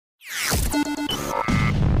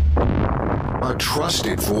a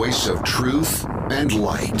trusted voice of truth and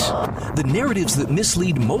light. The narratives that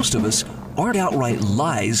mislead most of us aren't outright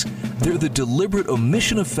lies. They're the deliberate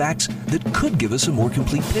omission of facts that could give us a more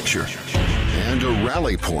complete picture. And a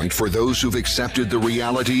rally point for those who've accepted the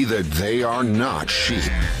reality that they are not sheep.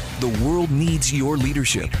 The world needs your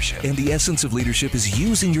leadership, and the essence of leadership is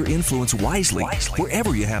using your influence wisely,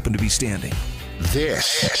 wherever you happen to be standing.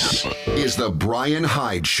 This is the Bryan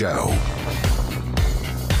Hyde Show.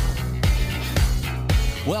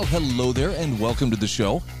 Well, hello there, and welcome to the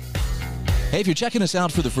show. Hey, if you're checking us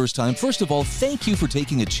out for the first time, first of all, thank you for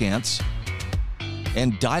taking a chance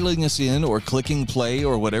and dialing us in or clicking play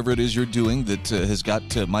or whatever it is you're doing that has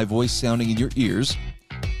got my voice sounding in your ears.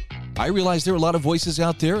 I realize there are a lot of voices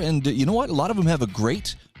out there, and you know what? A lot of them have a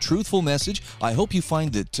great, truthful message. I hope you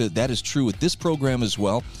find that that is true with this program as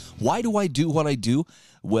well. Why do I do what I do?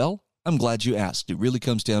 Well, I'm glad you asked. It really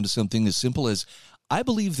comes down to something as simple as I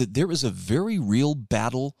believe that there is a very real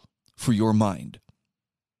battle for your mind.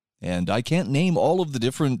 And I can't name all of the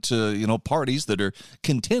different, parties that are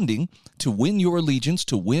contending to win your allegiance,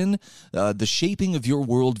 to win the shaping of your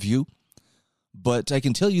worldview. But I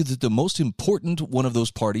can tell you that the most important one of those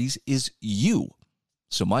parties is you.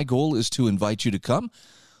 So my goal is to invite you to come,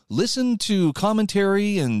 listen to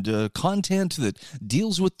commentary and content that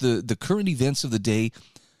deals with the current events of the day,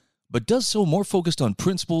 but does so more focused on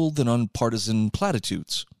principle than on partisan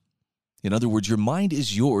platitudes. In other words, your mind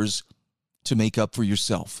is yours to make up for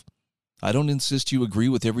yourself. I don't insist you agree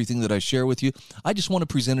with everything that I share with you. I just want to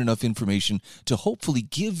present enough information to hopefully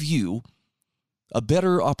give you a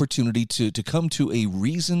better opportunity to come to a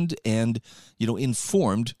reasoned and,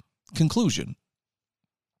 informed conclusion.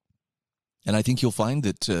 And I think you'll find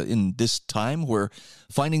that in this time where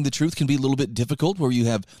finding the truth can be a little bit difficult, where you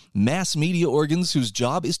have mass media organs whose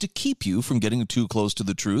job is to keep you from getting too close to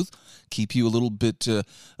the truth, keep you a little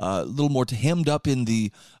more hemmed up in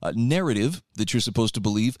the narrative that you're supposed to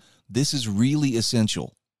believe, this is really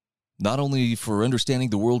essential. Not only for understanding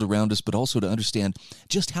the world around us, but also to understand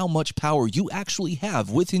just how much power you actually have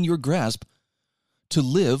within your grasp to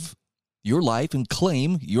live your life and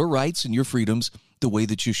claim your rights and your freedoms the way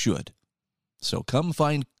that you should. So come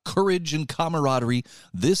find courage and camaraderie.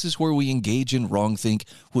 This is where we engage in wrongthink,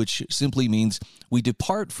 which simply means we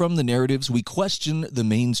depart from the narratives, we question the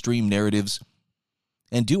mainstream narratives,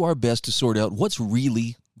 and do our best to sort out what's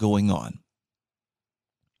really going on.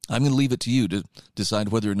 I'm going to leave it to you to decide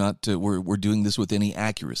whether or not we're doing this with any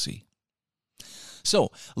accuracy.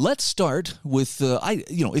 So let's start with,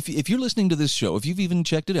 if you're listening to this show, if you've even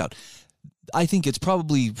checked it out, I think it's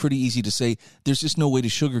probably pretty easy to say there's just no way to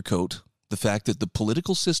sugarcoat the fact that the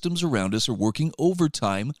political systems around us are working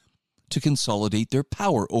overtime to consolidate their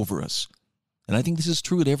power over us. And I think this is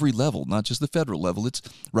true at every level, not just the federal level. It's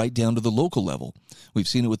right down to the local level. We've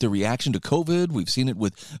seen it with the reaction to COVID. We've seen it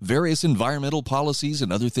with various environmental policies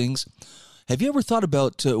and other things. Have you ever thought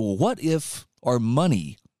about what if our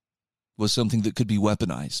money was something that could be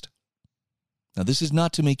weaponized? Now, this is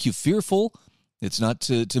not to make you fearful. It's not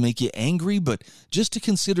to make you angry, but just to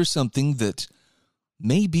consider something that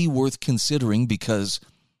may be worth considering, because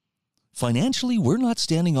financially, we're not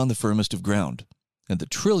standing on the firmest of ground. And the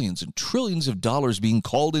trillions and trillions of dollars being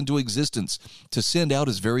called into existence to send out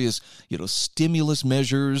as various, stimulus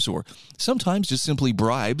measures, or sometimes just simply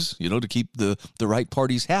bribes, to keep the right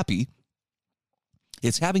parties happy,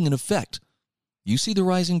 it's having an effect. You see the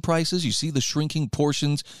rising prices, you see the shrinking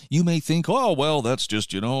portions, you may think, oh, well, that's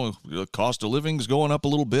just, the cost of living's going up a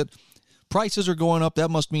little bit. Prices are going up, that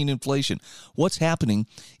must mean inflation. What's happening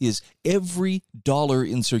is every dollar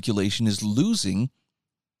in circulation is losing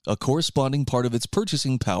a corresponding part of its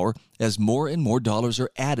purchasing power as more and more dollars are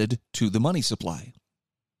added to the money supply.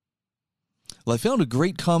 Well, I found a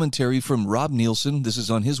great commentary from Rob Nielsen. This is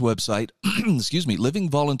on his website,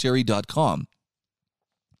 livingvoluntary.com.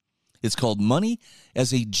 It's called Money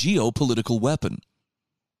as a Geopolitical Weapon.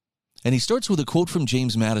 And he starts with a quote from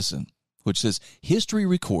James Madison, which says, "History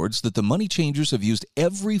records that the money changers have used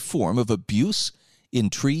every form of abuse,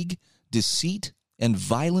 intrigue, deceit, and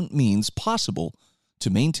violent means possible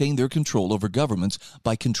to maintain their control over governments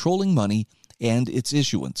by controlling money and its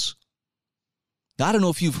issuance." Now, I don't know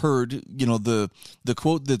if you've heard, the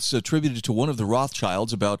quote that's attributed to one of the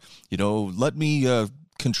Rothschilds about, let me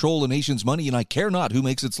control a nation's money and I care not who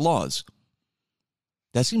makes its laws.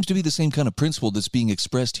 That seems to be the same kind of principle that's being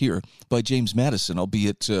expressed here by James Madison,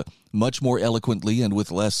 albeit much more eloquently and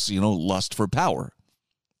with less, lust for power.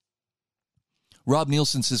 Rob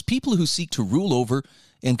Nielsen says, people who seek to rule over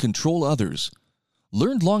and control others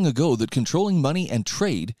learned long ago that controlling money and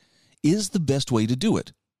trade is the best way to do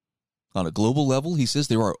it. On a global level, he says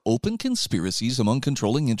there are open conspiracies among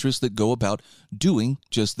controlling interests that go about doing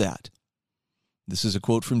just that. This is a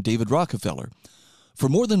quote from David Rockefeller. For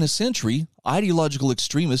more than a century, ideological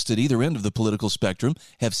extremists at either end of the political spectrum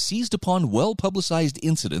have seized upon well-publicized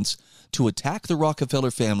incidents to attack the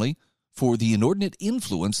Rockefeller family for the inordinate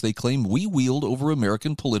influence they claim we wield over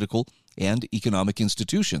American political and economic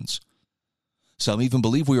institutions. Some even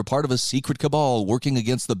believe we are part of a secret cabal working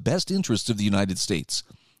against the best interests of the United States,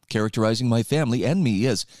 characterizing my family and me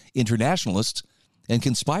as internationalists and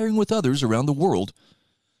conspiring with others around the world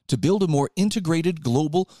to build a more integrated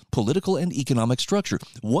global political and economic structure.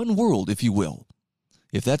 One world, if you will.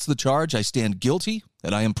 If that's the charge, I stand guilty,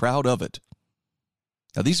 and I am proud of it.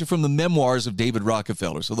 Now, these are from the memoirs of David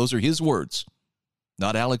Rockefeller, so those are his words,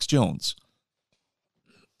 not Alex Jones.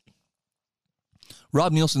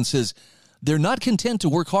 Rob Nielsen says, they're not content to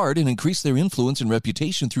work hard and increase their influence and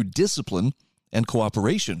reputation through discipline and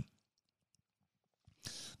cooperation.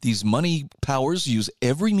 These money powers use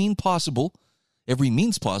every means possible,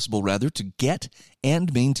 to get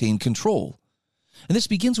and maintain control. And this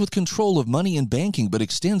begins with control of money and banking, but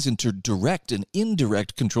extends into direct and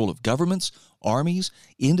indirect control of governments, armies,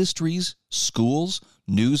 industries, schools,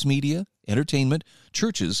 news media, entertainment,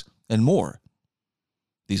 churches, and more.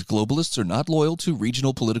 These globalists are not loyal to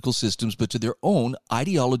regional political systems, but to their own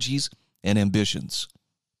ideologies and ambitions.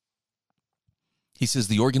 He says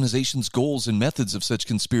the organization's goals and methods of such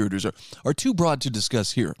conspirators are too broad to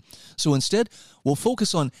discuss here. So instead, we'll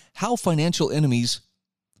focus on how financial enemies,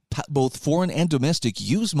 both foreign and domestic,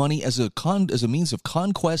 use money as a means of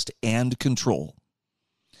conquest and control.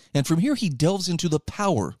 And from here, he delves into the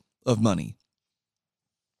power of money.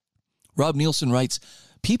 Rob Nielsen writes,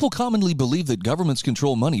 people commonly believe that governments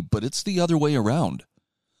control money, but it's the other way around.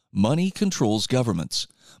 Money controls governments.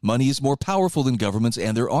 Money is more powerful than governments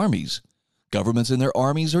and their armies. Governments and their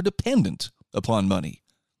armies are dependent upon money.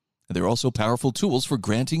 And they're also powerful tools for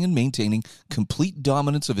granting and maintaining complete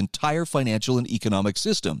dominance of entire financial and economic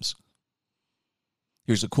systems.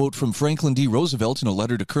 Here's a quote from Franklin D. Roosevelt in a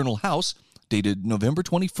letter to Colonel House, dated November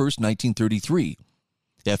 21st, 1933.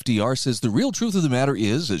 FDR says the real truth of the matter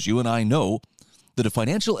is, as you and I know, that a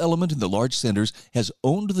financial element in the large centers has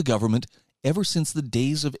owned the government ever since the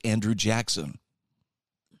days of Andrew Jackson.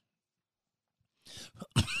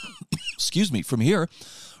 Excuse me. From here,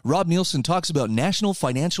 Rob Nielsen talks about national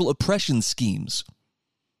financial oppression schemes.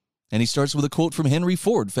 And he starts with a quote from Henry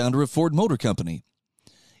Ford, founder of Ford Motor Company.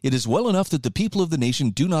 It is well enough that the people of the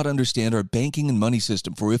nation do not understand our banking and money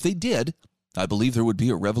system, for if they did, I believe there would be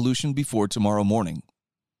a revolution before tomorrow morning.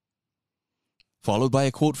 Followed by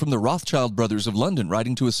a quote from the Rothschild brothers of London,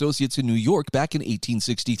 writing to associates in New York back in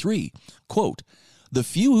 1863. Quote, the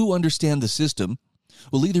few who understand the system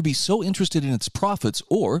will either be so interested in its profits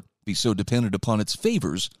or be so dependent upon its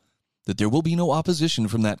favors that there will be no opposition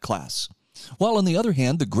from that class. While on the other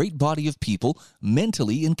hand, the great body of people,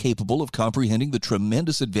 mentally incapable of comprehending the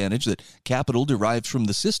tremendous advantage that capital derives from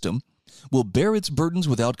the system, will bear its burdens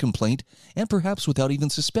without complaint and perhaps without even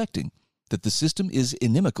suspecting that the system is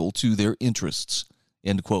inimical to their interests.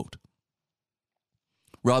 End quote.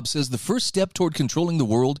 Rob says the first step toward controlling the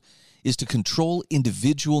world is to control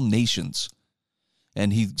individual nations.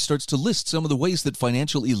 And he starts to list some of the ways that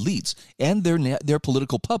financial elites and their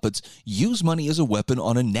political puppets use money as a weapon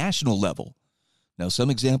on a national level. Now, some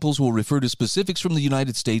examples will refer to specifics from the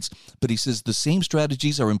United States, but he says the same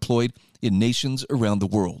strategies are employed in nations around the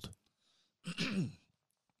world.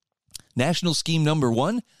 National scheme number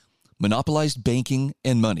 1, monopolized banking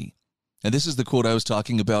and money. And this is the quote I was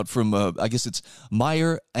talking about from, I guess it's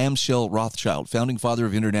Meyer Amschel Rothschild, founding father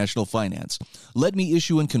of international finance. Let me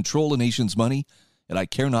issue and control a nation's money, and I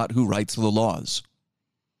care not who writes the laws.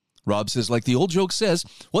 Rob says, like the old joke says,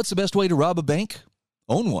 what's the best way to rob a bank?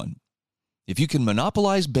 Own one. If you can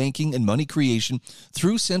monopolize banking and money creation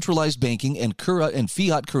through centralized banking and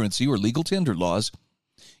fiat currency or legal tender laws,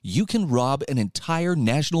 you can rob an entire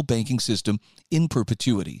national banking system in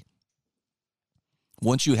perpetuity.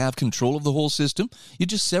 Once you have control of the whole system, you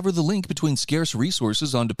just sever the link between scarce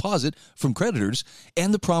resources on deposit from creditors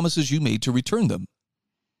and the promises you made to return them.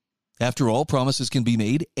 After all, promises can be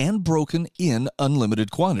made and broken in unlimited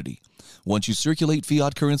quantity. Once you circulate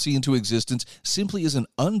fiat currency into existence simply as an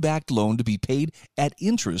unbacked loan to be paid at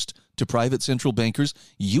interest to private central bankers,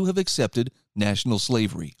 you have accepted national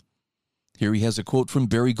slavery. Here he has a quote from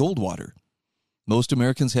Barry Goldwater. Most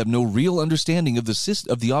Americans have no real understanding of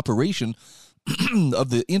the operation of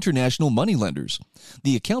the international moneylenders.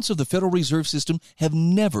 The accounts of the Federal Reserve System have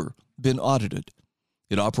never been audited.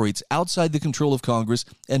 It operates outside the control of Congress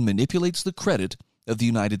and manipulates the credit of the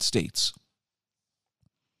United States.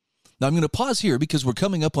 Now, I'm going to pause here because we're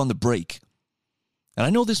coming up on the break. And I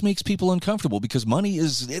know this makes people uncomfortable because money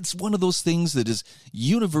it's one of those things that is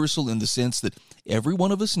universal in the sense that every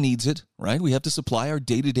one of us needs it, right? We have to supply our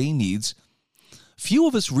day-to-day needs. Few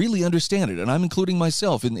of us really understand it, and I'm including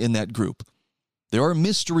myself in that group. There are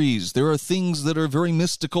mysteries. There are things that are very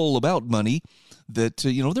mystical about money that,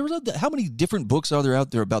 how many different books are there out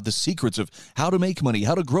there about the secrets of how to make money,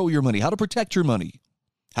 how to grow your money, how to protect your money,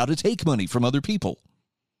 how to take money from other people.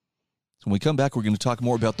 So when we come back, we're going to talk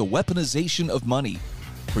more about the weaponization of money,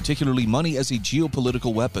 particularly money as a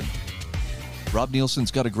geopolitical weapon. Rob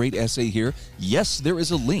Nielsen's got a great essay here. Yes, there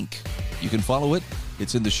is a link. You can follow it.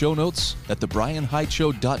 It's in the show notes at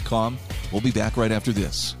thebryanhydeshow.com. We'll be back right after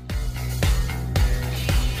this.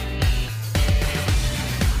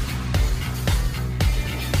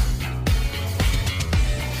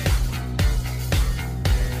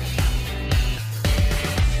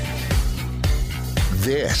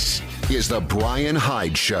 This is the Bryan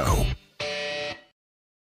Hyde Show.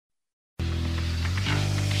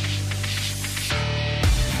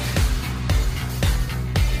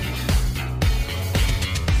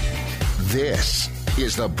 This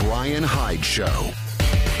is the Bryan Hyde Show.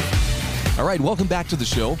 All right, welcome back to the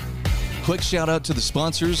show. Quick shout out to the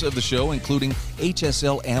sponsors of the show, including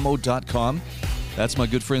HSLammo.com. That's my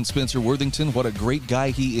good friend Spencer Worthington. What a great guy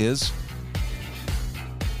he is.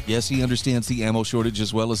 Yes, he understands the ammo shortage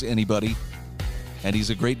as well as anybody, and he's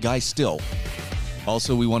a great guy still.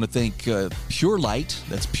 Also, we want to thank Pure Light,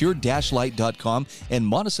 that's pure-light.com,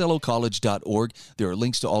 and MonticelloCollege.org. There are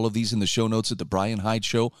links to all of these in the show notes at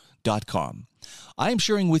thebryanhydeshow.com. I am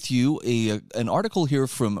sharing with you an article here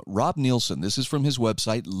from Rob Nielsen. This is from his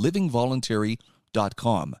website,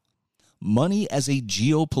 livingvoluntary.com. Money as a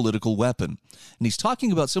geopolitical weapon. And he's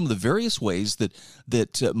talking about some of the various ways that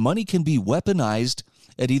money can be weaponized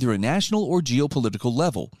at either a national or geopolitical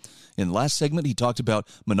level. In the last segment, he talked about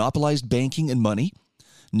monopolized banking and money.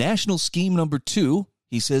 National scheme number 2,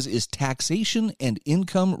 he says, is taxation and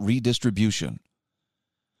income redistribution.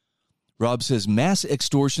 Rob says mass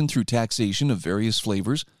extortion through taxation of various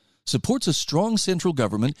flavors supports a strong central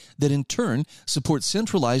government that in turn supports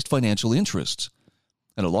centralized financial interests.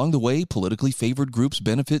 And along the way, politically favored groups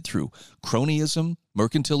benefit through cronyism,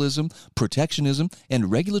 mercantilism, protectionism,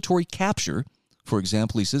 and regulatory capture. For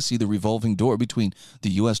example, he says, see the revolving door between the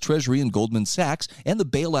U.S. Treasury and Goldman Sachs and the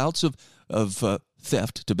bailouts of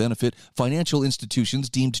theft to benefit financial institutions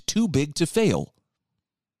deemed too big to fail.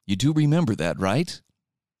 You do remember that, right?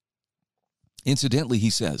 Incidentally, he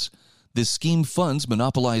says, this scheme funds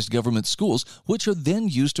monopolized government schools, which are then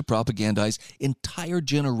used to propagandize entire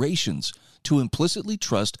generations to implicitly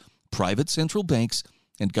trust private central banks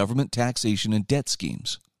and government taxation and debt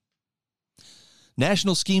schemes.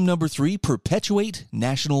 National scheme number 3, perpetuate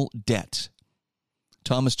national debt.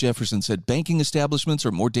 Thomas Jefferson said banking establishments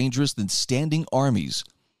are more dangerous than standing armies,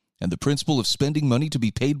 and the principle of spending money to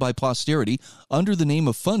be paid by posterity under the name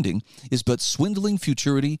of funding is but swindling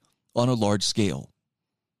futurity on a large scale.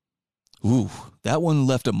 Ooh, that one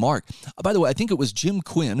left a mark. By the way, I think it was Jim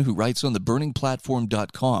Quinn, who writes on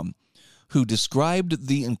theburningplatform.com, who described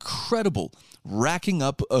the incredible racking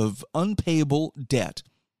up of unpayable debt,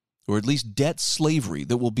 or at least debt slavery,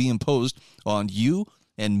 that will be imposed on you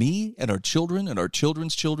and me and our children and our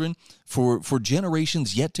children's children for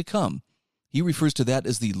generations yet to come. He refers to that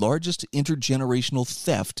as the largest intergenerational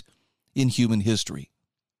theft in human history.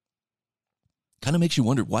 Kind of makes you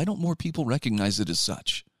wonder, why don't more people recognize it as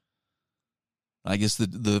such? I guess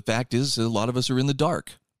the fact is a lot of us are in the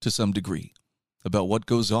dark to some degree about what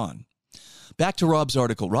goes on. Back to Rob's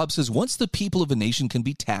article. Rob says, once the people of a nation can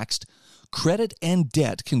be taxed, credit and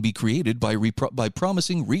debt can be created by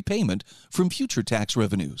promising repayment from future tax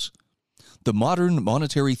revenues. The modern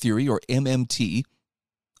monetary theory, or MMT,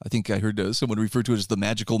 I think I heard someone refer to it as the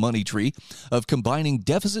magical money tree, of combining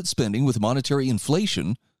deficit spending with monetary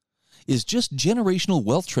inflation, is just generational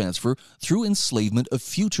wealth transfer through enslavement of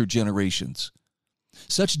future generations.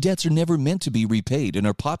 Such debts are never meant to be repaid and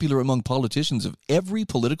are popular among politicians of every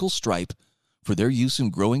political stripe for their use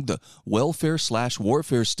in growing the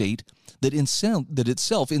welfare/warfare state that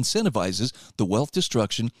itself incentivizes the wealth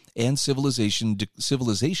destruction and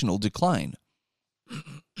civilizational decline.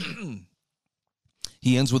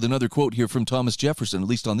 He ends with another quote here from Thomas Jefferson, at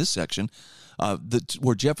least on this section,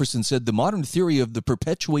 where Jefferson said, the modern theory of the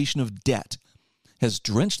perpetuation of debt has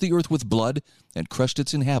drenched the earth with blood and crushed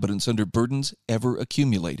its inhabitants under burdens ever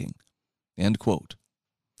accumulating. End quote.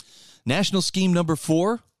 National scheme number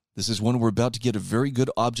 4, this is one we're about to get a very good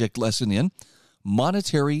object lesson in,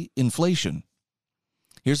 monetary inflation.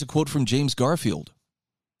 Here's a quote from James Garfield.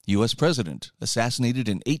 U.S. president, assassinated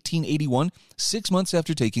in 1881, 6 months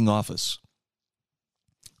after taking office.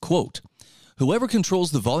 Quote, "Whoever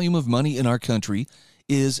controls the volume of money in our country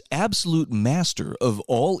is absolute master of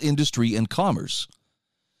all industry and commerce.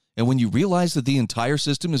 And when you realize that the entire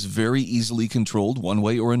system is very easily controlled one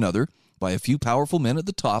way or another by a few powerful men at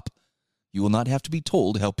the top, you will not have to be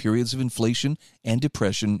told how periods of inflation and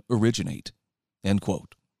depression originate." End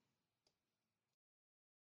quote.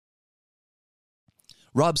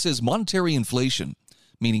 Rob says monetary inflation,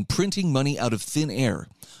 meaning printing money out of thin air,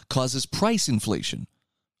 causes price inflation,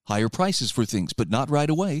 higher prices for things, but not right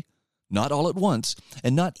away, not all at once,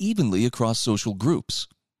 and not evenly across social groups.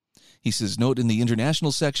 He says, note in the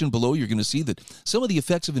international section below, you're going to see that some of the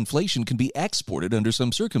effects of inflation can be exported under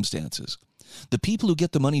some circumstances. The people who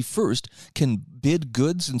get the money first can bid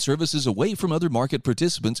goods and services away from other market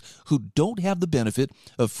participants who don't have the benefit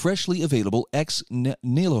of freshly available ex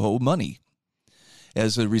nihilo money.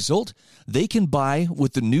 As a result, they can buy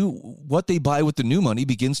with what they buy with the new money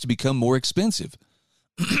begins to become more expensive.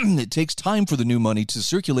 It takes time for the new money to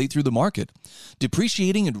circulate through the market,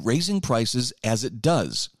 depreciating and raising prices as it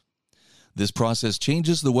does. This process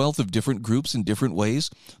changes the wealth of different groups in different ways.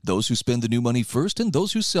 Those who spend the new money first and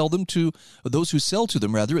those who sell to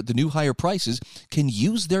them at the new higher prices can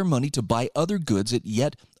use their money to buy other goods at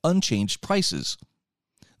yet unchanged prices.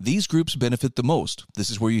 These groups benefit the most. This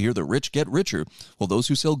is where you hear the rich get richer, while those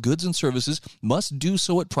who sell goods and services must do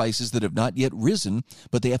so at prices that have not yet risen,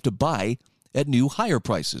 but they have to buy at new higher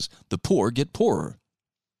prices. The poor get poorer.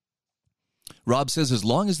 Rob says as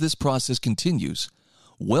long as this process continues,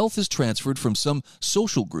 wealth is transferred from some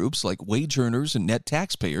social groups like wage earners and net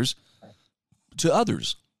taxpayers to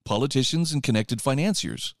others, politicians and connected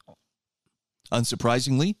financiers.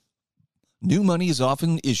 Unsurprisingly, new money is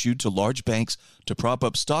often issued to large banks to prop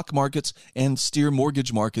up stock markets and steer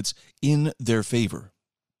mortgage markets in their favor.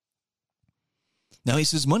 Now, he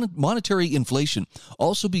says monetary inflation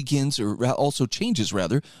also changes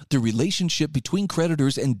the relationship between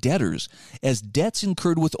creditors and debtors, as debts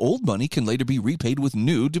incurred with old money can later be repaid with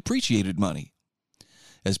new depreciated money.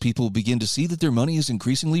 As people begin to see that their money is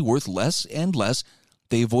increasingly worth less and less,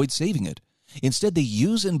 they avoid saving it. Instead, they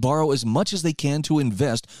use and borrow as much as they can to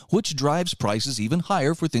invest, which drives prices even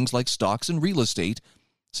higher for things like stocks and real estate,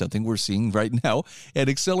 something we're seeing right now, and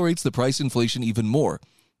accelerates the price inflation even more.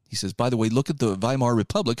 He says, by the way, look at the Weimar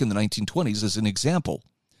Republic in the 1920s as an example.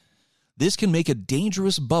 This can make a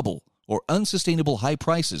dangerous bubble or unsustainable high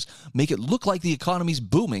prices, make it look like the economy's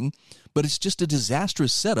booming, but it's just a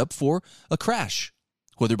disastrous setup for a crash,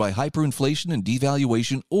 whether by hyperinflation and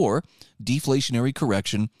devaluation or deflationary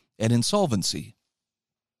correction and insolvency.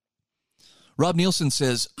 Rob Nielsen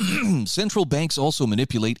says, central banks also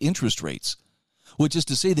manipulate interest rates, which is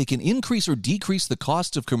to say they can increase or decrease the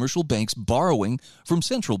cost of commercial banks borrowing from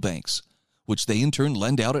central banks, which they in turn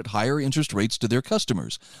lend out at higher interest rates to their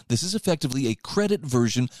customers. This is effectively a credit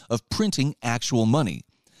version of printing actual money,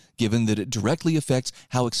 given that it directly affects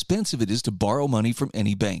how expensive it is to borrow money from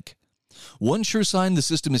any bank. One sure sign the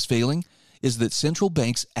system is failing is that central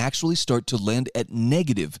banks actually start to lend at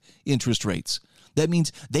negative interest rates. That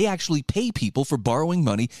means they actually pay people for borrowing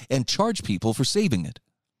money and charge people for saving it.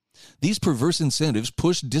 These perverse incentives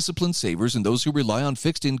push disciplined savers and those who rely on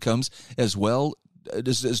fixed incomes as well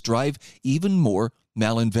as drive even more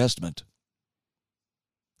malinvestment.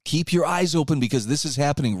 Keep your eyes open because this is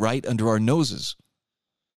happening right under our noses.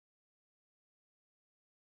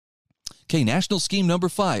 Okay, national scheme number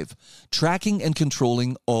 5, tracking and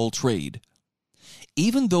controlling all trade.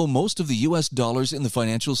 Even though most of the U.S. dollars in the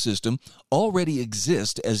financial system already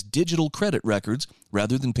exist as digital credit records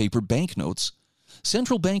rather than paper banknotes,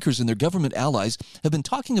 central bankers and their government allies have been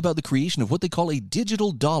talking about the creation of what they call a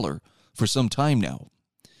digital dollar for some time now.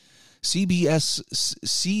 CBCS,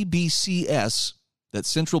 that's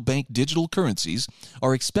central bank digital currencies,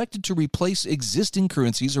 are expected to replace existing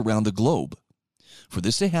currencies around the globe. For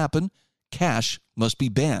this to happen, cash must be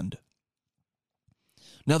banned.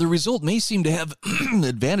 Now, the result may seem to have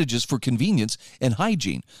advantages for convenience and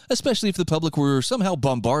hygiene, especially if the public were somehow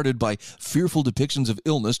bombarded by fearful depictions of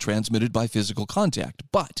illness transmitted by physical contact.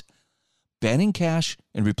 But banning cash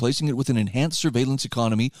and replacing it with an enhanced surveillance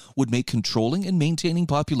economy would make controlling and maintaining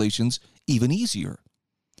populations even easier.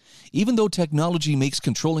 Even though technology makes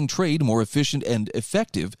controlling trade more efficient and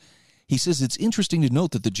effective, he says it's interesting to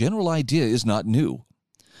note that the general idea is not new.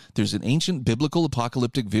 There's an ancient biblical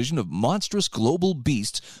apocalyptic vision of monstrous global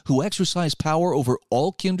beasts who exercise power over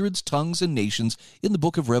all kindreds, tongues, and nations in the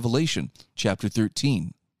book of Revelation, chapter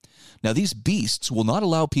 13. Now, these beasts will not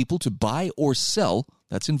allow people to buy or sell,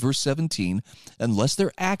 that's in verse 17, unless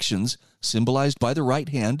their actions, symbolized by the right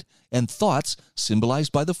hand, and thoughts,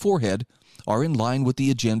 symbolized by the forehead, are in line with the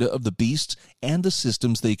agenda of the beasts and the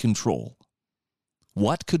systems they control.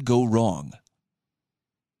 What could go wrong?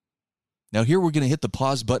 Now, here we're going to hit the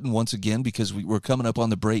pause button once again because we're coming up on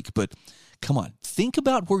the break, but come on, think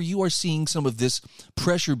about where you are seeing some of this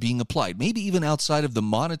pressure being applied, maybe even outside of the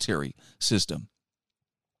monetary system.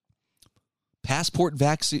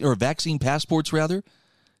 Vaccine passports, rather.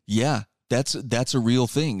 Yeah, that's a real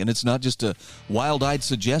thing, and it's not just a wild-eyed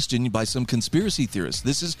suggestion by some conspiracy theorists.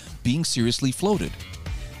 This is being seriously floated.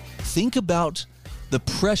 Think about the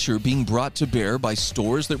pressure being brought to bear by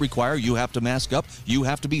stores that require you have to mask up, you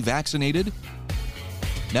have to be vaccinated.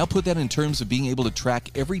 Now put that in terms of being able to track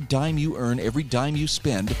every dime you earn, every dime you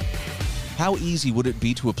spend. How easy would it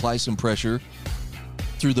be to apply some pressure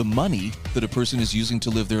through the money that a person is using to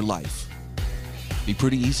live their life? Be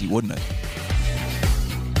pretty easy, wouldn't it?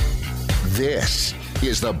 This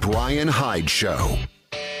is the Bryan Hyde Show.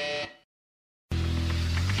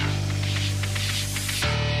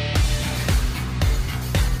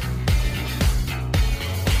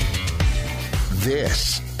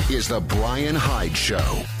 This is the Bryan Hyde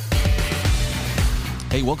Show.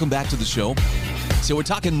 Hey, welcome back to the show. So we're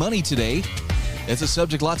talking money today. It's a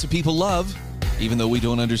subject lots of people love, even though we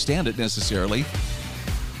don't understand it necessarily.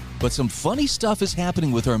 But some funny stuff is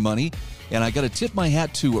happening with our money, and I got to tip my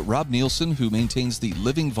hat to Rob Nielsen, who maintains the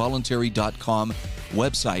livingvoluntary.com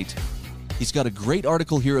website. He's got a great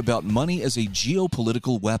article here about money as a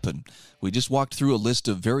geopolitical weapon. We just walked through a list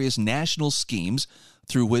of various national schemes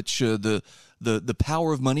through which the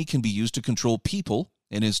power of money can be used to control people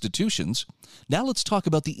and institutions. Now let's talk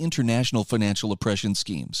about the international financial oppression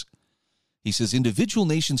schemes. He says individual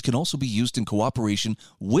nations can also be used in cooperation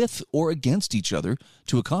with or against each other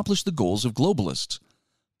to accomplish the goals of globalists.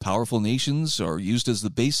 Powerful nations are used as the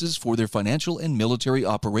basis for their financial and military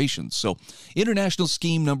operations. So, international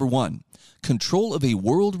scheme number 1, control of a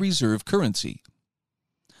world reserve currency.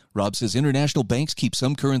 Rob says international banks keep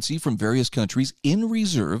some currency from various countries in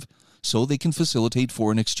reserve so they can facilitate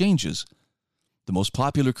foreign exchanges. The most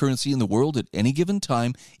popular currency in the world at any given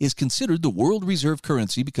time is considered the world reserve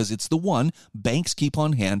currency because it's the one banks keep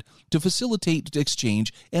on hand to facilitate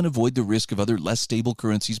exchange and avoid the risk of other less stable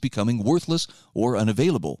currencies becoming worthless or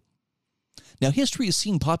unavailable. Now, history has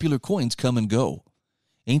seen popular coins come and go.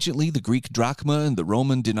 Anciently, the Greek drachma and the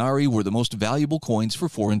Roman denarii were the most valuable coins for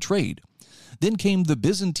foreign trade. Then came the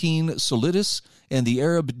Byzantine solidus and the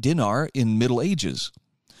Arab dinar in Middle Ages.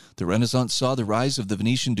 The Renaissance saw the rise of the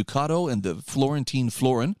Venetian ducato and the Florentine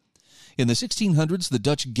florin. In the 1600s, the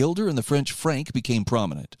Dutch guilder and the French franc became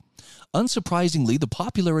prominent. Unsurprisingly, the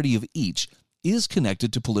popularity of each is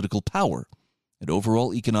connected to political power and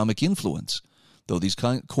overall economic influence. Though these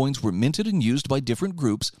coins were minted and used by different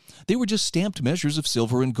groups, they were just stamped measures of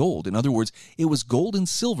silver and gold. In other words, it was gold and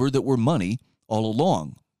silver that were money all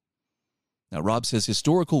along. Now, Rob says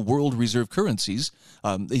historical world reserve currencies,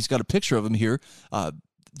 he's got a picture of them here,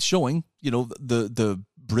 showing, the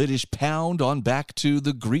British pound on back to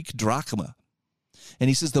the Greek drachma. And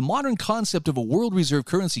he says the modern concept of a world reserve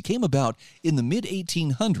currency came about in the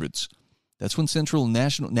mid-1800s. That's when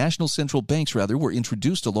national central banks were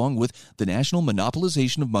introduced along with the national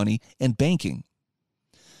monopolization of money and banking.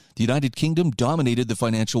 The United Kingdom dominated the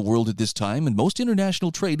financial world at this time, and most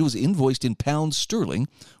international trade was invoiced in pounds sterling,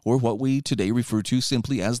 or what we today refer to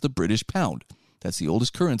simply as the British pound. That's the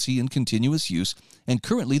oldest currency in continuous use and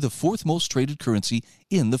currently the fourth most traded currency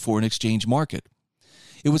in the foreign exchange market.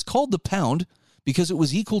 It was called the pound because it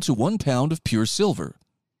was equal to 1 pound of pure silver.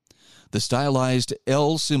 The stylized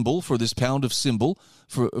L symbol for this pound of silver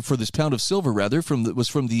was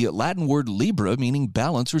from the Latin word libra, meaning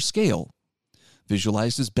balance or scale,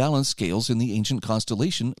 visualized as balance scales in the ancient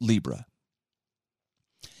constellation Libra.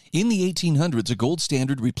 In the 1800s, a gold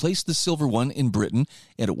standard replaced the silver one in Britain,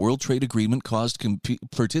 and a World Trade Agreement caused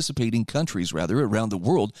participating countries around the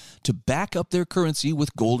world to back up their currency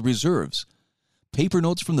with gold reserves. Paper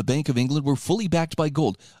notes from the Bank of England were fully backed by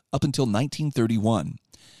gold up until 1931.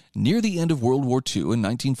 Near the end of World War II in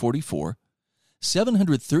 1944,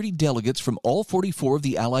 730 delegates from all 44 of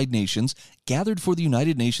the Allied nations gathered for the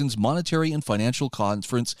United Nations Monetary and Financial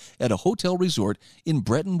Conference at a hotel resort in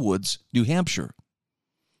Bretton Woods, New Hampshire.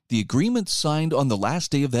 The agreement signed on the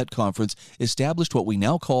last day of that conference established what we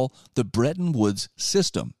now call the Bretton Woods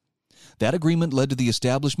System. That agreement led to the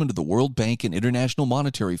establishment of the World Bank and International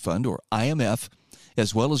Monetary Fund, or IMF,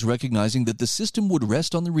 as well as recognizing that the system would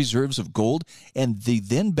rest on the reserves of gold and the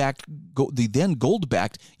then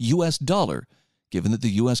gold-backed U.S. dollar given that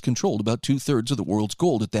the U.S. controlled about 2/3 of the world's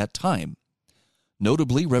gold at that time.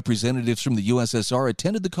 Notably, representatives from the USSR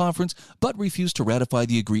attended the conference but refused to ratify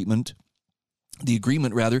the agreement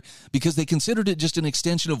because they considered it just an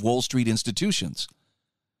extension of Wall Street institutions.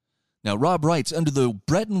 Now, Rob writes, under the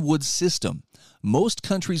Bretton Woods system, most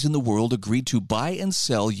countries in the world agreed to buy and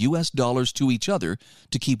sell U.S. dollars to each other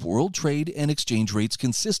to keep world trade and exchange rates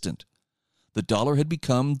consistent. The dollar had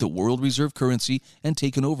become the world reserve currency and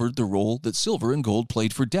taken over the role that silver and gold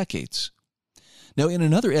played for decades. Now, in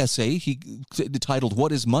another essay he titled,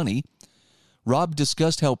 What is Money?, Rob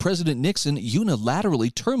discussed how President Nixon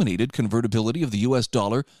unilaterally terminated convertibility of the U.S.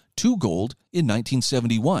 dollar to gold in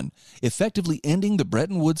 1971, effectively ending the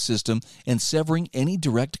Bretton Woods system and severing any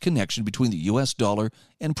direct connection between the U.S. dollar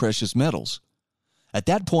and precious metals. At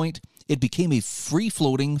that point, it became a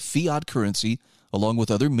free-floating fiat currency along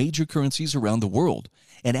with other major currencies around the world,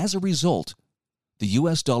 and as a result, the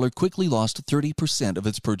U.S. dollar quickly lost 30% of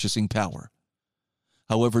its purchasing power.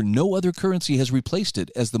 However, no other currency has replaced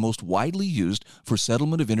it as the most widely used for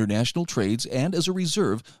settlement of international trades and as a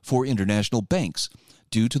reserve for international banks,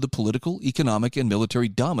 due to the political, economic, and military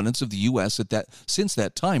dominance of the U.S. since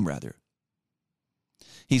that time.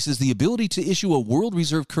 He says the ability to issue a world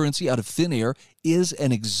reserve currency out of thin air is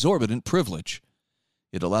an exorbitant privilege.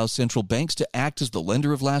 It allows central banks to act as the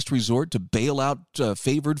lender of last resort to bail out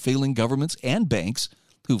favored failing governments and banks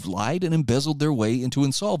who've lied and embezzled their way into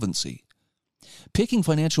insolvency. Picking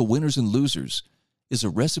financial winners and losers is a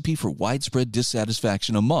recipe for widespread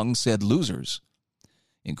dissatisfaction among said losers.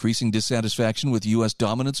 Increasing dissatisfaction with U.S.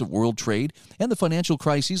 dominance of world trade and the financial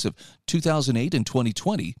crises of 2008 and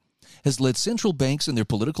 2020 has led central banks and their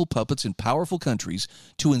political puppets in powerful countries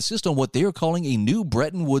to insist on what they are calling a new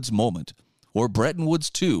Bretton Woods moment, or Bretton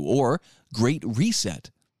Woods II, or Great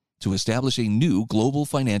Reset, to establish a new global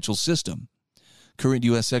financial system. Current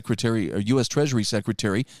U.S. Treasury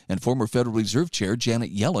Secretary and former Federal Reserve Chair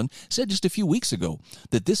Janet Yellen said just a few weeks ago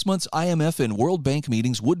that this month's IMF and World Bank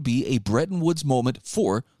meetings would be a Bretton Woods moment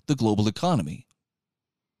for the global economy.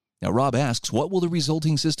 Now, Rob asks, what will the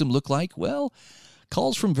resulting system look like? Well,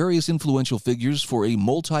 calls from various influential figures for a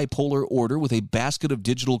multipolar order with a basket of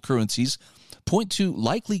digital currencies point to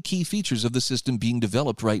likely key features of the system being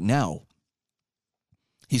developed right now.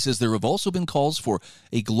 He says there have also been calls for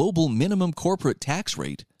a global minimum corporate tax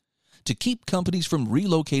rate to keep companies from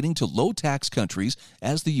relocating to low-tax countries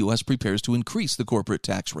as the U.S. prepares to increase the corporate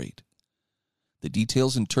tax rate. The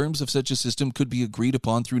details and terms of such a system could be agreed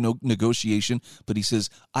upon through negotiation, but he says,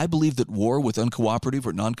 I believe that war with uncooperative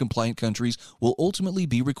or non-compliant countries will ultimately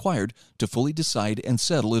be required to fully decide and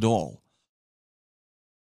settle it all.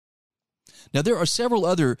 Now, there are several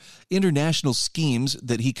other international schemes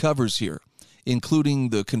that he covers here, including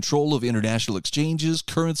the control of international exchanges,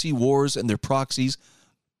 currency wars and their proxies,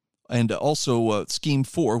 and also Scheme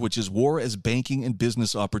 4, which is war as banking and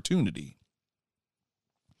business opportunity.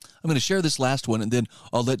 I'm going to share this last one, and then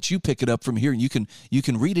I'll let you pick it up from here, and you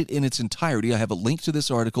can read it in its entirety. I have a link to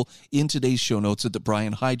this article in today's show notes at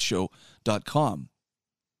thebryanhydeshow.com.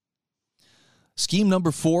 Scheme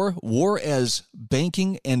number 4, war as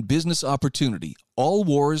banking and business opportunity. All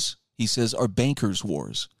wars, he says, are bankers'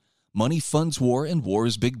 wars. Money funds war, and war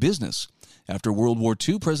is big business. After World War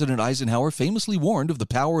II, President Eisenhower famously warned of the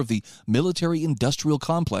power of the military-industrial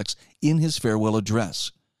complex in his farewell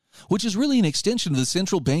address, which is really an extension of the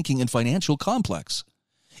central banking and financial complex.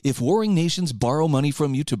 If warring nations borrow money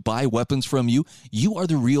from you to buy weapons from you, you are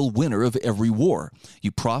the real winner of every war.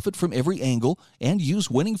 You profit from every angle and use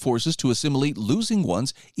winning forces to assimilate losing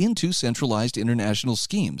ones into centralized international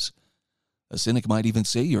schemes. A cynic might even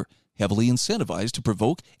say you're heavily incentivized to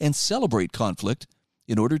provoke and celebrate conflict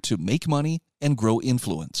in order to make money and grow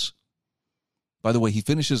influence. By the way, he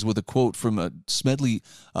finishes with a quote from Smedley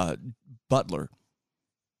Butler,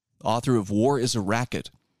 author of War is a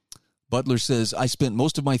Racket. Butler says, I spent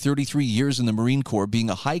most of my 33 years in the Marine Corps being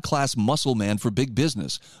a high-class muscle man for big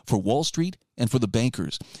business, for Wall Street, and for the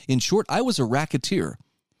bankers. In short, I was a racketeer,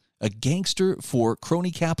 a gangster for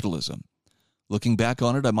crony capitalism. Looking back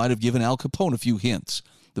on it, I might have given Al Capone a few hints.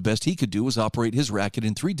 The best he could do was operate his racket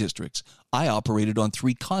in 3 districts. I operated on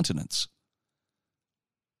 3 continents.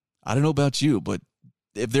 I don't know about you, but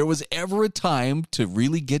if there was ever a time to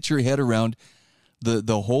really get your head around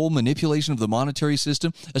the whole manipulation of the monetary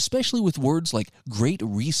system, especially with words like Great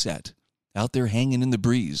Reset out there hanging in the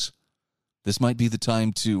breeze, this might be the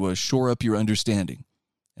time to shore up your understanding.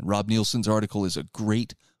 And Rob Nielsen's article is a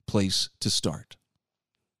great place to start.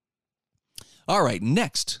 All right,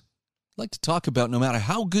 next, I'd like to talk about no matter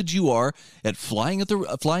how good you are at flying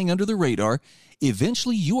under the radar,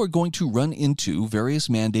 eventually you are going to run into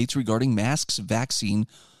various mandates regarding masks, vaccine,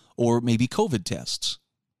 or maybe COVID tests.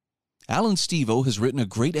 Alan Stevo has written a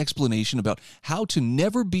great explanation about how to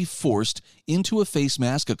never be forced into a face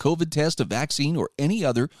mask, a COVID test, a vaccine, or any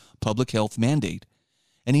other public health mandate.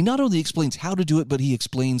 And he not only explains how to do it, but he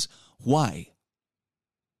explains why.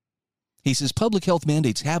 He says public health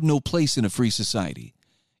mandates have no place in a free society.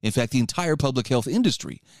 In fact, the entire public health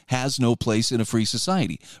industry has no place in a free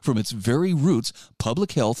society. From its very roots,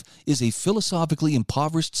 public health is a philosophically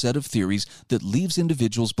impoverished set of theories that leaves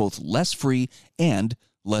individuals both less free and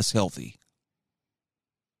less healthy.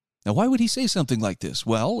 Now, why would he say something like this?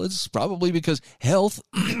 Well, it's probably because health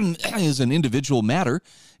is an individual matter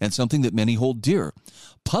and something that many hold dear.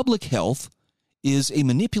 Public health is a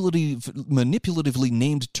manipulatively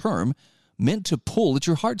named term meant to pull at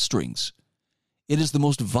your heartstrings. It is the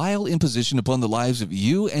most vile imposition upon the lives of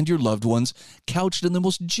you and your loved ones, couched in the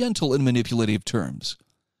most gentle and manipulative terms.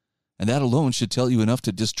 And that alone should tell you enough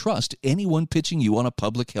to distrust anyone pitching you on a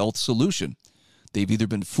public health solution. They've either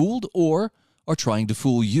been fooled or are trying to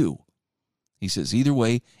fool you. He says, either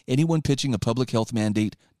way, anyone pitching a public health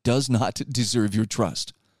mandate does not deserve your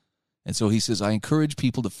trust. And so he says, I encourage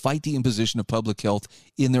people to fight the imposition of public health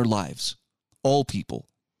in their lives. All people.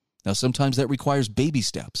 Now, sometimes that requires baby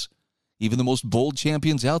steps. Even the most bold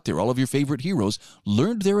champions out there, all of your favorite heroes,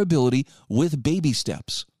 learned their ability with baby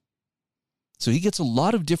steps. So he gets a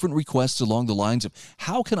lot of different requests along the lines of,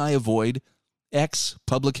 how can I avoid X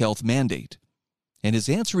public health mandate? And his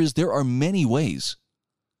answer is there are many ways.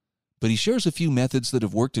 But he shares a few methods that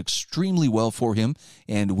have worked extremely well for him,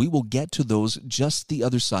 and we will get to those just the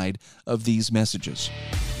other side of these messages.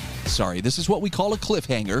 Sorry, this is what we call a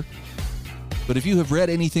cliffhanger. But if you have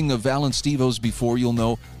read anything of Alan Stevo's before, you'll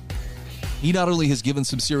know he not only has given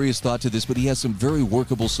some serious thought to this, but he has some very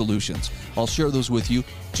workable solutions. I'll share those with you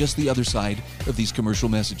just the other side of these commercial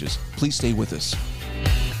messages. Please stay with us.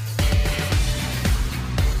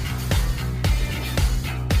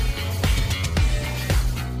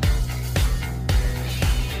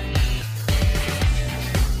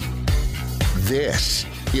 This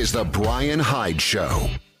is the Bryan Hyde Show.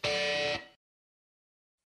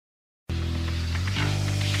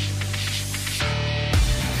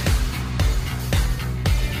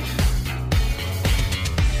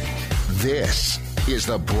 This is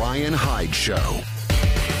the Bryan Hyde Show.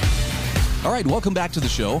 All right, welcome back to the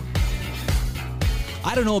show.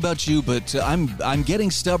 I don't know about you, but I'm getting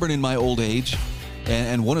stubborn in my old age,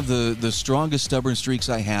 and one of the strongest stubborn streaks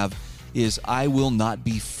I have is I will not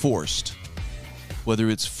be forced. Whether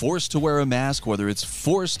it's forced to wear a mask, whether it's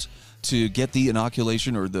forced to get the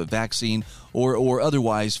inoculation or the vaccine, or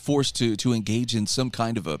otherwise forced to engage in some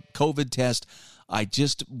kind of a COVID test, I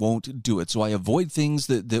just won't do it. So I avoid things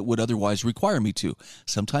that would otherwise require me to.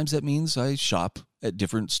 Sometimes that means I shop at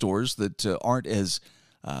different stores that aren't as,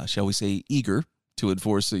 shall we say, eager to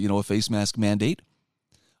enforce a face mask mandate.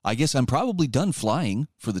 I guess I'm probably done flying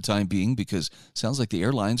for the time being, because it sounds like the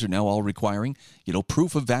airlines are now all requiring,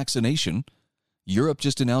 proof of vaccination. Europe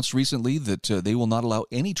just announced recently that they will not allow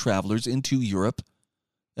any travelers into Europe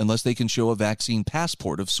unless they can show a vaccine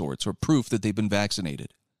passport of sorts or proof that they've been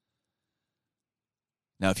vaccinated.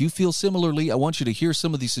 Now, if you feel similarly, I want you to hear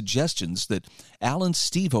some of the suggestions that Alan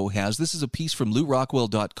Stevo has. This is a piece from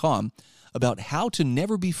LouRockwell.com about how to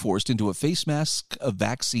never be forced into a face mask, a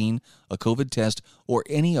vaccine, a COVID test, or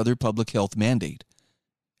any other public health mandate.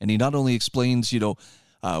 And he not only explains,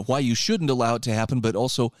 why you shouldn't allow it to happen, but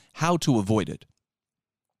also how to avoid it.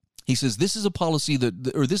 He says this is a policy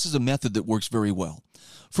this is a method that works very well.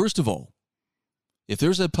 First of all, if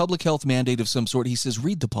there's a public health mandate of some sort, he says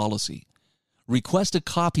read the policy. Request a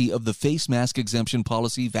copy of the face mask exemption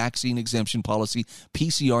policy, vaccine exemption policy,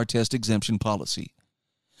 PCR test exemption policy.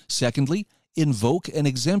 Secondly, invoke an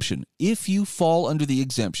exemption. If you fall under the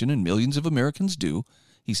exemption, and millions of Americans do,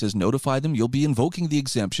 he says notify them you'll be invoking the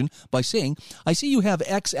exemption by saying, I see you have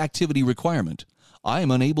X activity requirement. I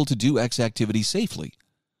am unable to do X activity safely.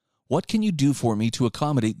 What can you do for me to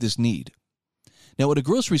accommodate this need? Now, at a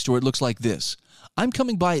grocery store, it looks like this. I'm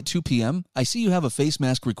coming by at 2 p.m. I see you have a face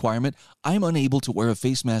mask requirement. I'm unable to wear a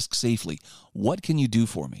face mask safely. What can you do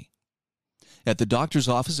for me? At the doctor's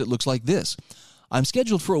office, it looks like this. I'm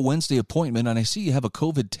scheduled for a Wednesday appointment, and I see you have a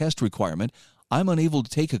COVID test requirement. I'm unable to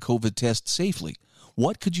take a COVID test safely.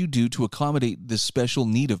 What could you do to accommodate this special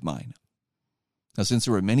need of mine? Now, since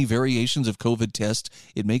there are many variations of COVID tests,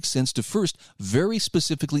 it makes sense to first very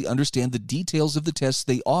specifically understand the details of the tests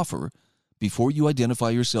they offer before you identify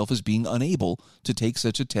yourself as being unable to take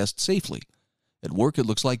such a test safely. At work, it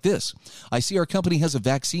looks like this. I see our company has a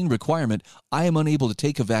vaccine requirement. I am unable to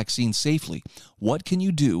take a vaccine safely. What can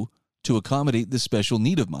you do to accommodate this special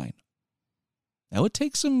need of mine? Now, it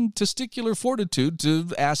takes some testicular fortitude to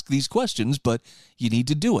ask these questions, but you need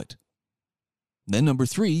to do it. Then number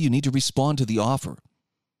 3, you need to respond to the offer.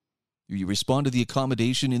 You respond to the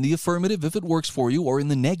accommodation in the affirmative if it works for you, or in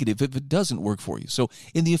the negative if it doesn't work for you. So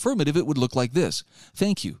in the affirmative, it would look like this.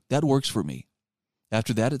 Thank you. That works for me.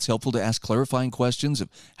 After that, it's helpful to ask clarifying questions of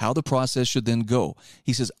how the process should then go.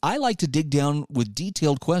 He says, I like to dig down with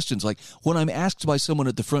detailed questions, like when I'm asked by someone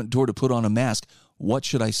at the front door to put on a mask, what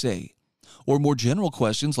should I say? Or more general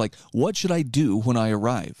questions like, what should I do when I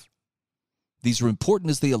arrive? These are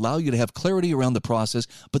important as they allow you to have clarity around the process,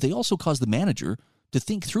 but they also cause the manager to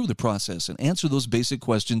think through the process and answer those basic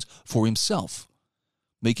questions for himself,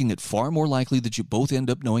 making it far more likely that you both end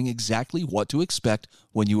up knowing exactly what to expect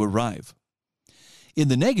when you arrive. In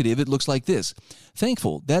the negative, it looks like this.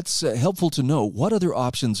 Thankful, that's helpful to know what other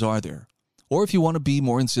options are there. Or if you want to be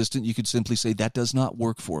more insistent, you could simply say, that does not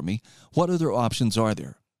work for me. What other options are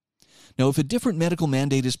there? Now, if a different medical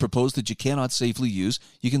mandate is proposed that you cannot safely use,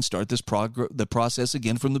 you can start the process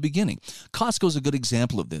again from the beginning. Costco is a good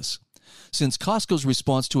example of this. Since Costco's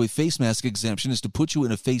response to a face mask exemption is to put you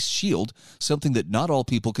in a face shield, something that not all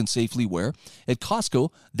people can safely wear, at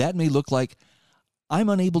Costco, that may look like, I'm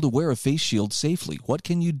unable to wear a face shield safely. What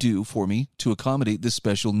can you do for me to accommodate this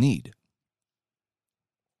special need?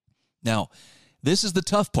 Now, this is the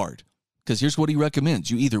tough part, because here's what he recommends.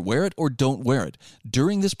 You either wear it or don't wear it.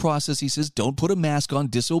 During this process, he says, don't put a mask on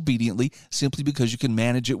disobediently simply because you can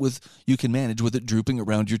manage with it drooping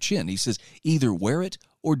around your chin. He says, either wear it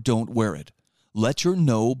or don't wear it. Let your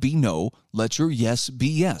no be no. Let your yes be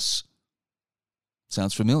yes.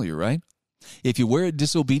 Sounds familiar, right? If you wear it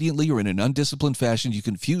disobediently or in an undisciplined fashion, you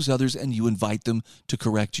confuse others and you invite them to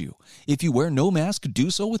correct you. If you wear no mask, do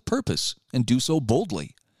so with purpose and do so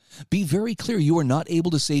boldly. Be very clear you are not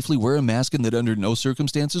able to safely wear a mask and that under no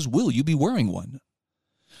circumstances will you be wearing one.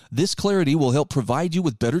 This clarity will help provide you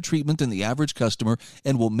with better treatment than the average customer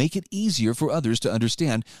and will make it easier for others to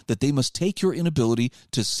understand that they must take your inability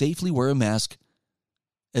to safely wear a mask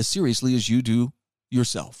as seriously as you do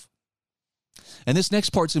yourself. And this next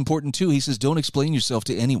part's important too. He says, don't explain yourself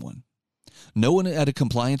to anyone. No one at a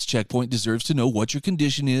compliance checkpoint deserves to know what your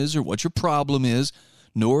condition is or what your problem is,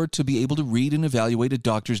 nor to be able to read and evaluate a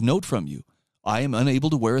doctor's note from you. I am unable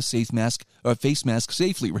to wear a face mask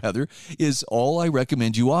safely, is all I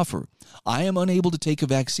recommend you offer. I am unable to take a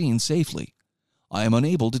vaccine safely. I am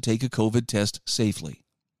unable to take a COVID test safely.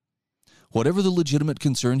 Whatever the legitimate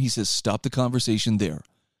concern, he says, stop the conversation there.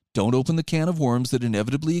 Don't open the can of worms that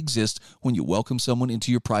inevitably exist when you welcome someone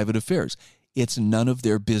into your private affairs. It's none of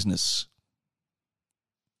their business.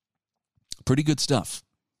 Pretty good stuff.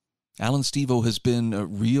 Alan Stevo has been a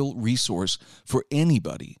real resource for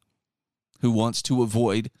anybody who wants to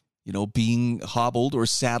avoid, being hobbled or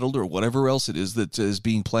saddled or whatever else it is that is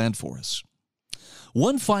being planned for us.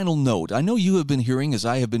 One final note. I know you have been hearing, as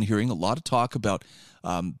I have been hearing, a lot of talk about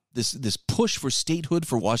this push for statehood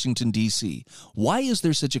for Washington, D.C. Why is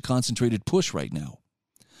there such a concentrated push right now?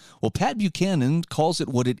 Well, Pat Buchanan calls it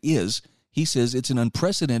what it is. He says it's an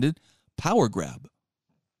unprecedented power grab.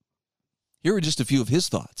 Here are just a few of his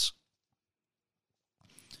thoughts.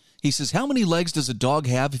 He says, how many legs does a dog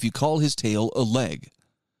have if you call his tail a leg?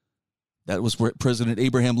 That was President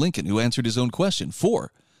Abraham Lincoln, who answered his own question.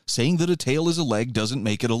 4, saying that a tail is a leg doesn't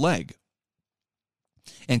make it a leg.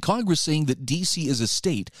 And Congress saying that D.C. is a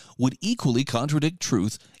state would equally contradict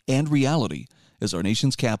truth and reality, as our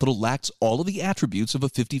nation's capital lacks all of the attributes of a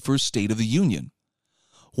 51st state of the Union.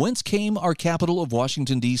 Whence came our capital of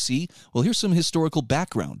Washington, D.C.? Well, here's some historical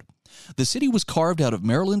background. The city was carved out of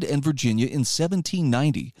Maryland and Virginia in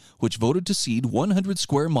 1790, which voted to cede 100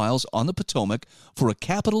 square miles on the Potomac for a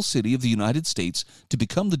capital city of the United States to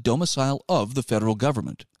become the domicile of the federal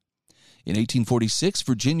government. In 1846,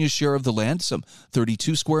 Virginia's share of the land, some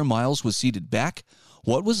 32 square miles, was ceded back.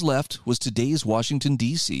 What was left was today's Washington,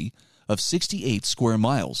 D.C., of 68 square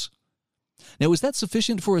miles. Now, is that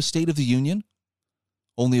sufficient for a state of the Union?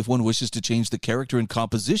 Only if one wishes to change the character and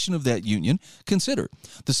composition of that union. Consider,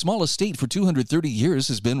 the smallest state for 230 years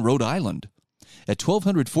has been Rhode Island. At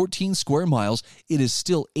 1,214 square miles, it is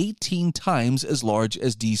still 18 times as large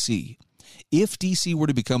as D.C. If D.C. were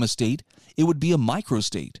to become a state, it would be a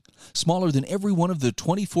microstate, smaller than every one of the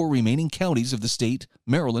 24 remaining counties of the state,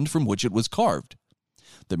 Maryland, from which it was carved.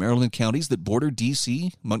 The Maryland counties that border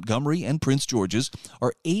D.C., Montgomery, and Prince George's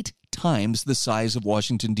are 8 times the size of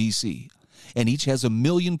Washington, D.C., and each has 1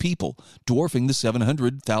 million people, dwarfing the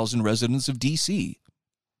 700,000 residents of D.C.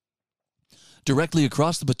 Directly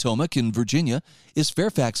across the Potomac in Virginia is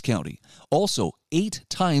Fairfax County, also 8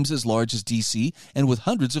 times as large as D.C. and with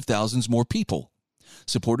hundreds of thousands more people.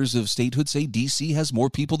 Supporters of statehood say D.C. has more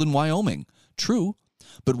people than Wyoming. True,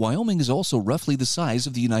 but Wyoming is also roughly the size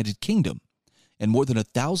of the United Kingdom and more than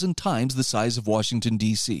 1,000 times the size of Washington,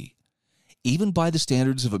 D.C. Even by the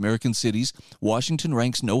standards of American cities, Washington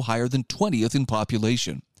ranks no higher than 20th in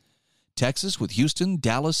population. Texas with Houston,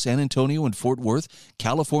 Dallas, San Antonio, and Fort Worth,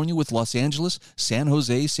 California with Los Angeles, San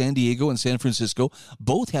Jose, San Diego, and San Francisco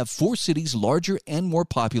both have 4 cities larger and more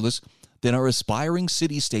populous than our aspiring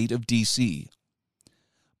city-state of D.C.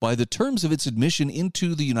 By the terms of its admission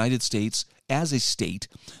into the United States as a state,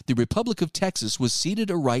 the Republic of Texas was ceded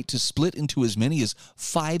a right to split into as many as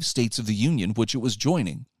 5 states of the Union, which it was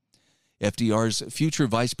joining. FDR's future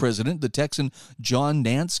vice president, the Texan John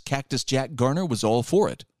Nance Cactus Jack Garner, was all for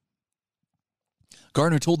it.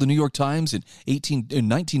 Garner told the New York Times in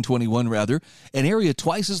 1921, an area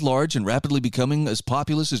twice as large and rapidly becoming as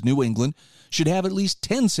populous as New England should have at least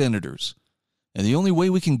 10 senators. And the only way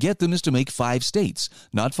we can get them is to make 5 states.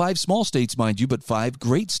 Not 5 small states, mind you, but 5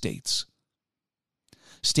 great states.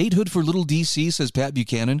 Statehood for little D.C., says Pat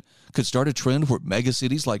Buchanan, could start a trend where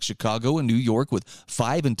megacities like Chicago and New York with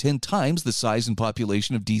 5 and 10 times the size and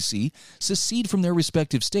population of D.C. secede from their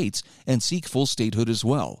respective states and seek full statehood as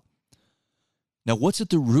well. Now, what's at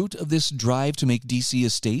the root of this drive to make D.C. a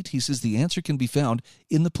state? He says the answer can be found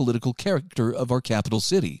in the political character of our capital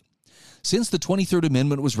city. Since the 23rd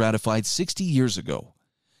Amendment was ratified 60 years ago,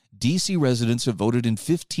 D.C. residents have voted in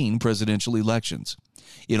 15 presidential elections.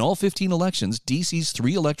 In all 15 elections, D.C.'s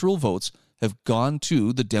 3 electoral votes have gone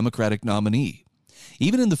to the Democratic nominee.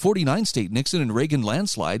 Even in the 49-state Nixon and Reagan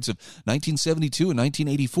landslides of 1972 and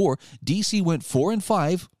 1984, D.C. went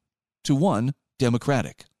 4-5 to 1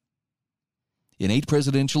 Democratic. In 8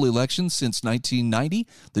 presidential elections since 1990,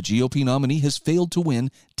 the GOP nominee has failed to win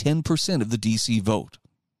 10% of the D.C. vote.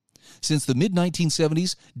 Since the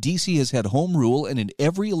mid-1970s, D.C. has had home rule, and in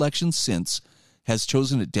every election since has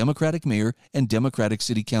chosen a Democratic mayor and Democratic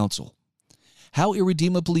city council. How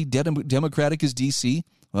irredeemably Democratic is D.C.?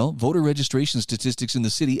 Well, voter registration statistics in the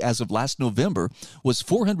city as of last November was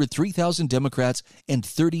 403,000 Democrats and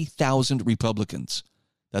 30,000 Republicans.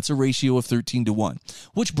 That's a ratio of 13 to 1.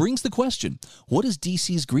 Which brings the question, what is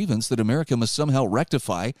D.C.'s grievance that America must somehow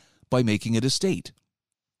rectify by making it a state?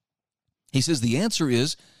 He says the answer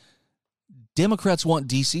is Democrats want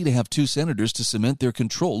D.C. to have 2 senators to cement their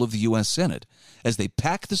control of the U.S. Senate as they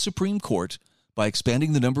pack the Supreme Court by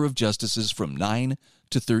expanding the number of justices from 9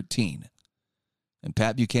 to 13. And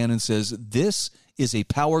Pat Buchanan says this is a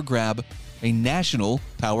power grab, a national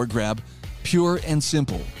power grab, pure and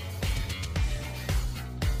simple.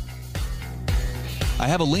 I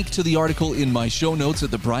have a link to the article in my show notes at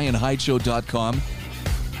thebryanhydeshow.com.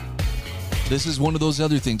 This is one of those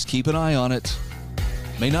other things. Keep an eye on it.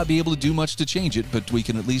 May not be able to do much to change it, but we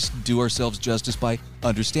can at least do ourselves justice by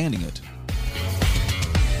understanding it.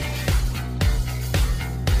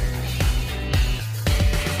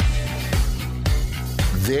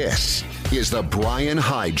 This is The Bryan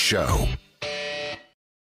Hyde Show.